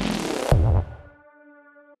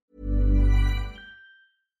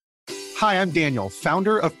 Hi, I'm Daniel,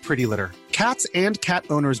 founder of Pretty Litter. Cats and cat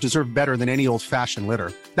owners deserve better than any old-fashioned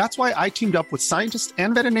litter. That's why I teamed up with scientists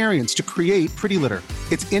and veterinarians to create Pretty Litter.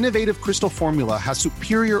 Its innovative crystal formula has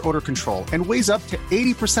superior odor control and weighs up to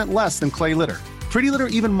 80% less than clay litter. Pretty Litter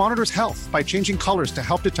even monitors health by changing colors to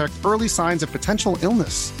help detect early signs of potential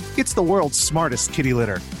illness. It's the world's smartest kitty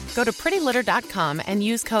litter. Go to prettylitter.com and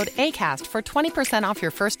use code ACAST for 20% off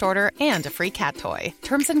your first order and a free cat toy.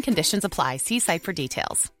 Terms and conditions apply. See site for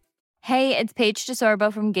details. Hey, it's Paige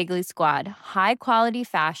DeSorbo from Giggly Squad. High quality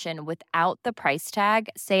fashion without the price tag.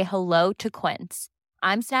 Say hello to Quince.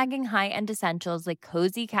 I'm snagging high-end essentials like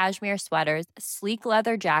cozy cashmere sweaters, sleek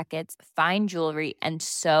leather jackets, fine jewelry, and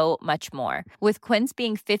so much more. With Quince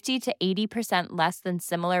being 50 to 80% less than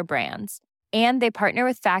similar brands. And they partner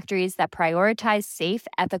with factories that prioritize safe,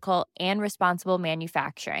 ethical, and responsible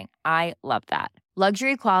manufacturing. I love that.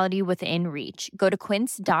 Luxury quality within reach. Go to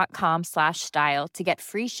quince.com/style to get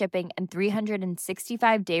free shipping and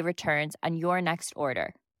 365-day returns on your next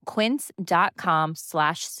order.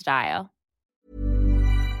 Quince.com/style.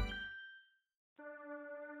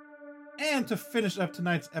 And to finish up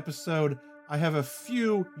tonight's episode, I have a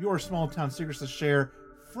few Your Small Town Secrets to share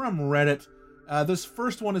from Reddit. This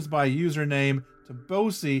first one is by username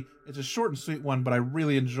Tabosi. It's a short and sweet one, but I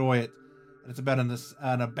really enjoy it. And it's about an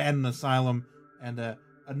abandoned asylum and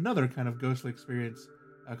another kind of ghostly experience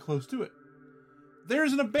close to it.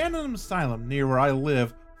 There's an abandoned asylum near where I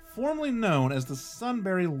live, formerly known as the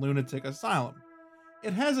Sunbury Lunatic Asylum.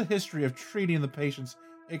 It has a history of treating the patients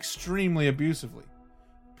extremely abusively.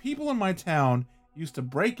 People in my town used to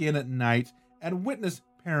break in at night and witness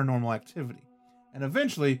paranormal activity, and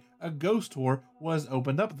eventually a ghost tour was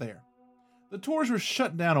opened up there. The tours were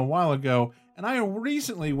shut down a while ago, and I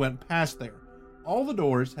recently went past there. All the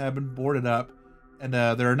doors have been boarded up, and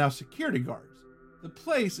there are now security guards. The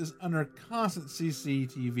place is under constant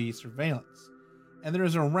CCTV surveillance, and there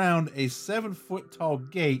is around a 7-foot-tall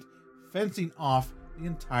gate fencing off the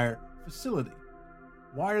entire facility.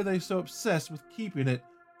 Why are they so obsessed with keeping it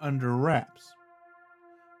under wraps?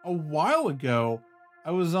 A while ago, I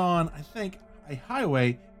was on, I think, a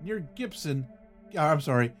highway near Gisborne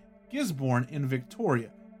in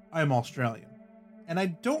Victoria. I'm Australian. And I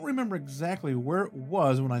don't remember exactly where it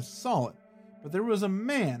was when I saw it, but there was a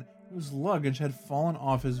man whose luggage had fallen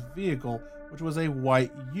off his vehicle, which was a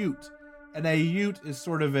white ute. And a ute is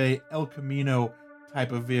sort of a El Camino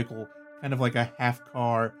type of vehicle, kind of like a half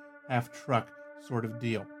car, half truck sort of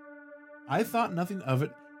deal. I thought nothing of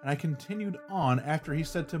it, and I continued on after he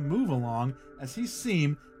said to move along, as he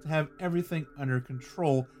seemed to have everything under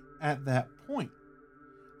control at that point.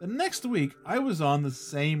 The next week, I was on the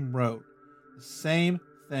same road. The same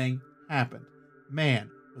thing happened. Man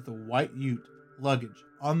with a white ute, luggage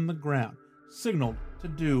on the ground, signaled to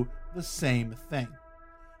do the same thing.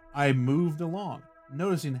 I moved along,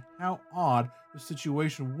 noticing how odd the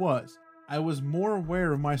situation was. I was more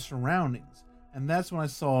aware of my surroundings, and that's when I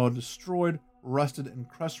saw a destroyed, rusted, and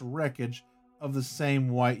crushed wreckage of the same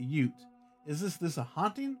white ute. Is this a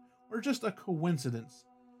haunting or just a coincidence?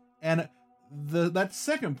 And that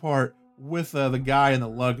second part with the guy in the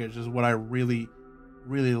luggage is what I really,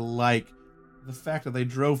 really like. The fact that they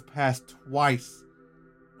drove past twice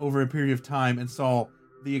over a period of time and saw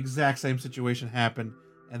the exact same situation happen,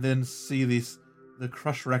 and then see the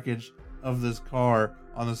crushed wreckage of this car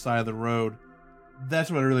on the side of the road.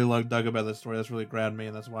 That's what I really dug about this story. That's really grabbed me,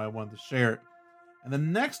 and that's why I wanted to share it. And the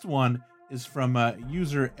next one is from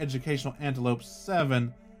user Educational Antelope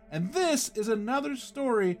 7, and this is another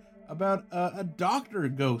story about a doctor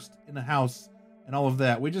ghost in a house and all of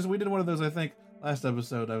that. We did one of those, I think, last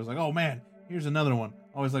episode. I was like, oh man, here's another one.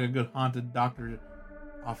 Always like a good haunted doctor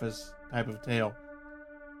office type of tale.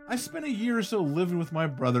 I spent a year or so living with my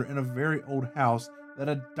brother in a very old house that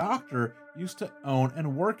a doctor used to own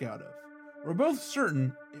and work out of. We're both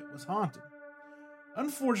certain it was haunted.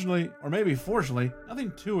 Unfortunately, or maybe fortunately,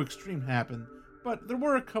 nothing too extreme happened, but there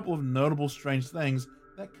were a couple of notable strange things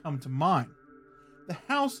that come to mind. The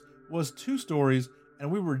house was 2 stories, and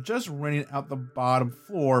we were just renting out the bottom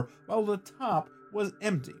floor while the top was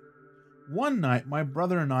empty. One night, my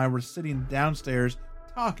brother and I were sitting downstairs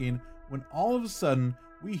talking when all of a sudden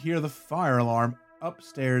we hear the fire alarm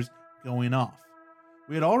upstairs going off.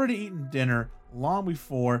 We had already eaten dinner long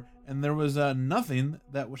before, and there was nothing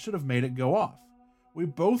that should have made it go off. We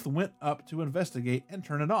both went up to investigate and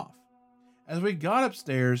turn it off. As we got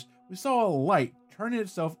upstairs, we saw a light turning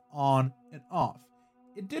itself on and off.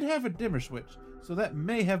 It did have a dimmer switch, so that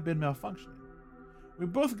may have been malfunctioning. We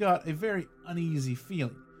both got a very uneasy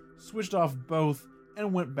feeling, switched off both,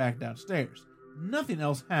 and went back downstairs. Nothing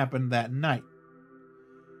else happened that night.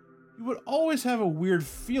 You would always have a weird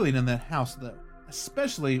feeling in that house, though,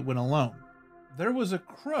 especially when alone. There was a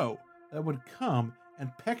crow that would come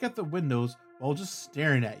and peck at the windows while just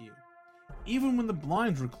staring at you. Even when the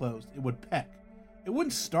blinds were closed, it would peck. It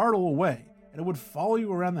wouldn't startle away, and it would follow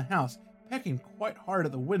you around the house, pecking quite hard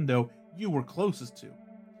at the window you were closest to.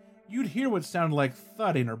 You'd hear what sounded like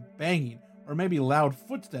thudding or banging, or maybe loud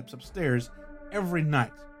footsteps upstairs every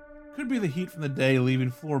night. Could be the heat from the day leaving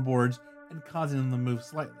floorboards and causing them to move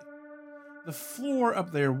slightly. The floor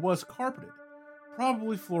up there was carpeted,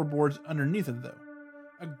 probably floorboards underneath it though.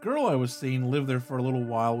 A girl I was seeing lived there for a little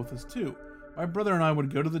while with us too. My brother and I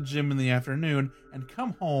would go to the gym in the afternoon and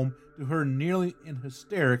come home to her nearly in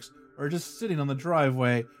hysterics or just sitting on the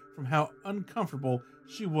driveway from how uncomfortable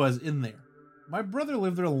she was in there. My brother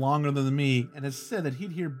lived there longer than me and has said that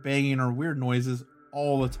he'd hear banging or weird noises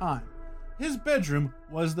all the time. His bedroom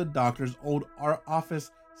was the doctor's old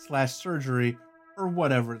office/surgery or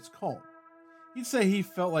whatever it's called. He'd say he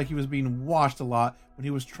felt like he was being watched a lot when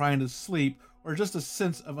he was trying to sleep or just a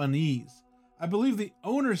sense of unease. I believe the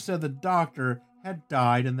owner said the doctor had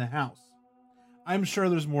died in the house. I'm sure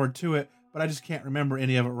there's more to it, but I just can't remember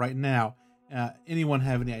any of it right now. Anyone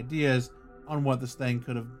have any ideas on what this thing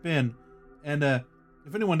could have been? And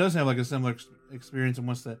if anyone does have like a similar experience and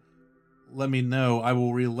wants to let me know, I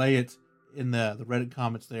will relay it in the Reddit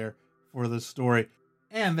comments there for this story.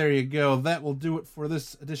 And there you go. That will do it for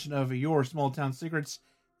this edition of Your Small Town Secrets.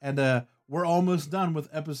 And we're almost done with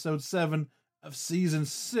episode 7 of season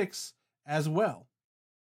 6 as well.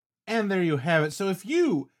 And there you have it. So if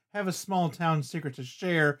you have a small town secret to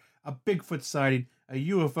share, a Bigfoot sighting, a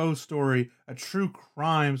UFO story, a true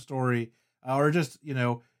crime story, or just,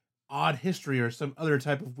 odd history or some other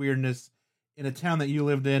type of weirdness in a town that you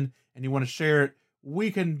lived in and you want to share it,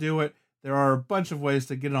 we can do it. There are a bunch of ways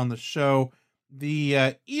to get it on the show.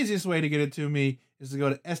 The easiest way to get it to me is to go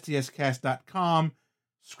to stscast.com,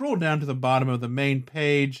 scroll down to the bottom of the main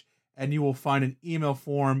page, and you will find an email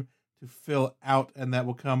form to fill out, and that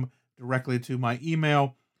will come directly to my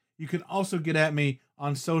email. You can also get at me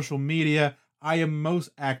on social media. I am most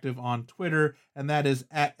active on Twitter, and that is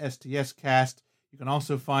at STScast. You can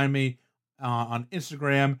also find me on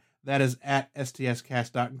Instagram. That is at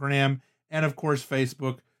stscast.gram. And, of course,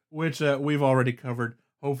 Facebook, which we've already covered.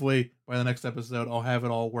 Hopefully, by the next episode, I'll have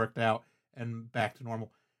it all worked out and back to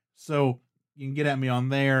normal. So, you can get at me on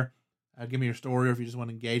there. Give me your story, or if you just want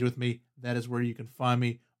to engage with me, that is where you can find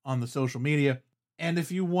me on the social media. And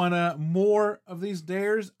if you want more of these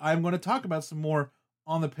dares, I'm going to talk about some more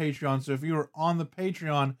on the Patreon. So if you are on the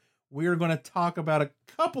Patreon, we are going to talk about a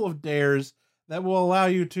couple of dares that will allow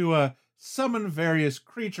you to summon various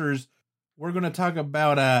creatures. We're going to talk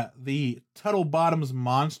about the Tuttle Bottoms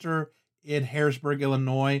monster in Harrisburg,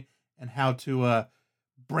 Illinois, and how to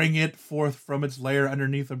bring it forth from its lair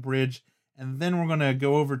underneath a bridge. And then we're going to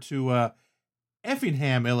go over to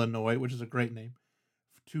Effingham, Illinois, which is a great name,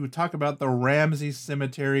 to talk about the Ramsey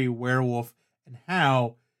Cemetery werewolf and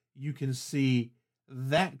how you can see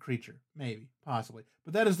that creature, maybe, possibly.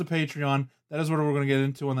 But that is the Patreon. That is what we're going to get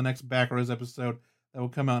into on the next Backrows episode that will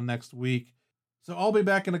come out next week. So I'll be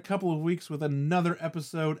back in a couple of weeks with another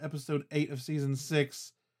episode 8 of season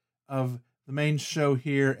 6 of the main show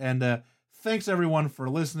here. And thanks everyone for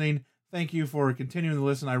listening. Thank you for continuing to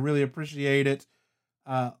listen. I really appreciate it.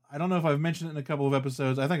 I don't know if I've mentioned it in a couple of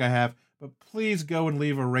episodes. I think I have. But please go and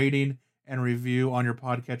leave a rating and review on your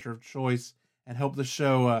podcatcher of choice and help the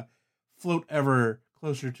show float ever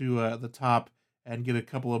closer to the top and get a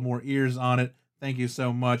couple of more ears on it. Thank you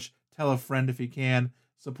so much. Tell a friend if you can.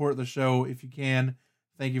 Support the show if you can.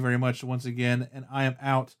 Thank you very much once again. And I am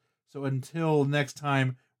out. So until next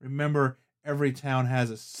time, remember, every town has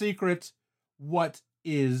a secret. What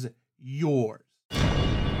is yours?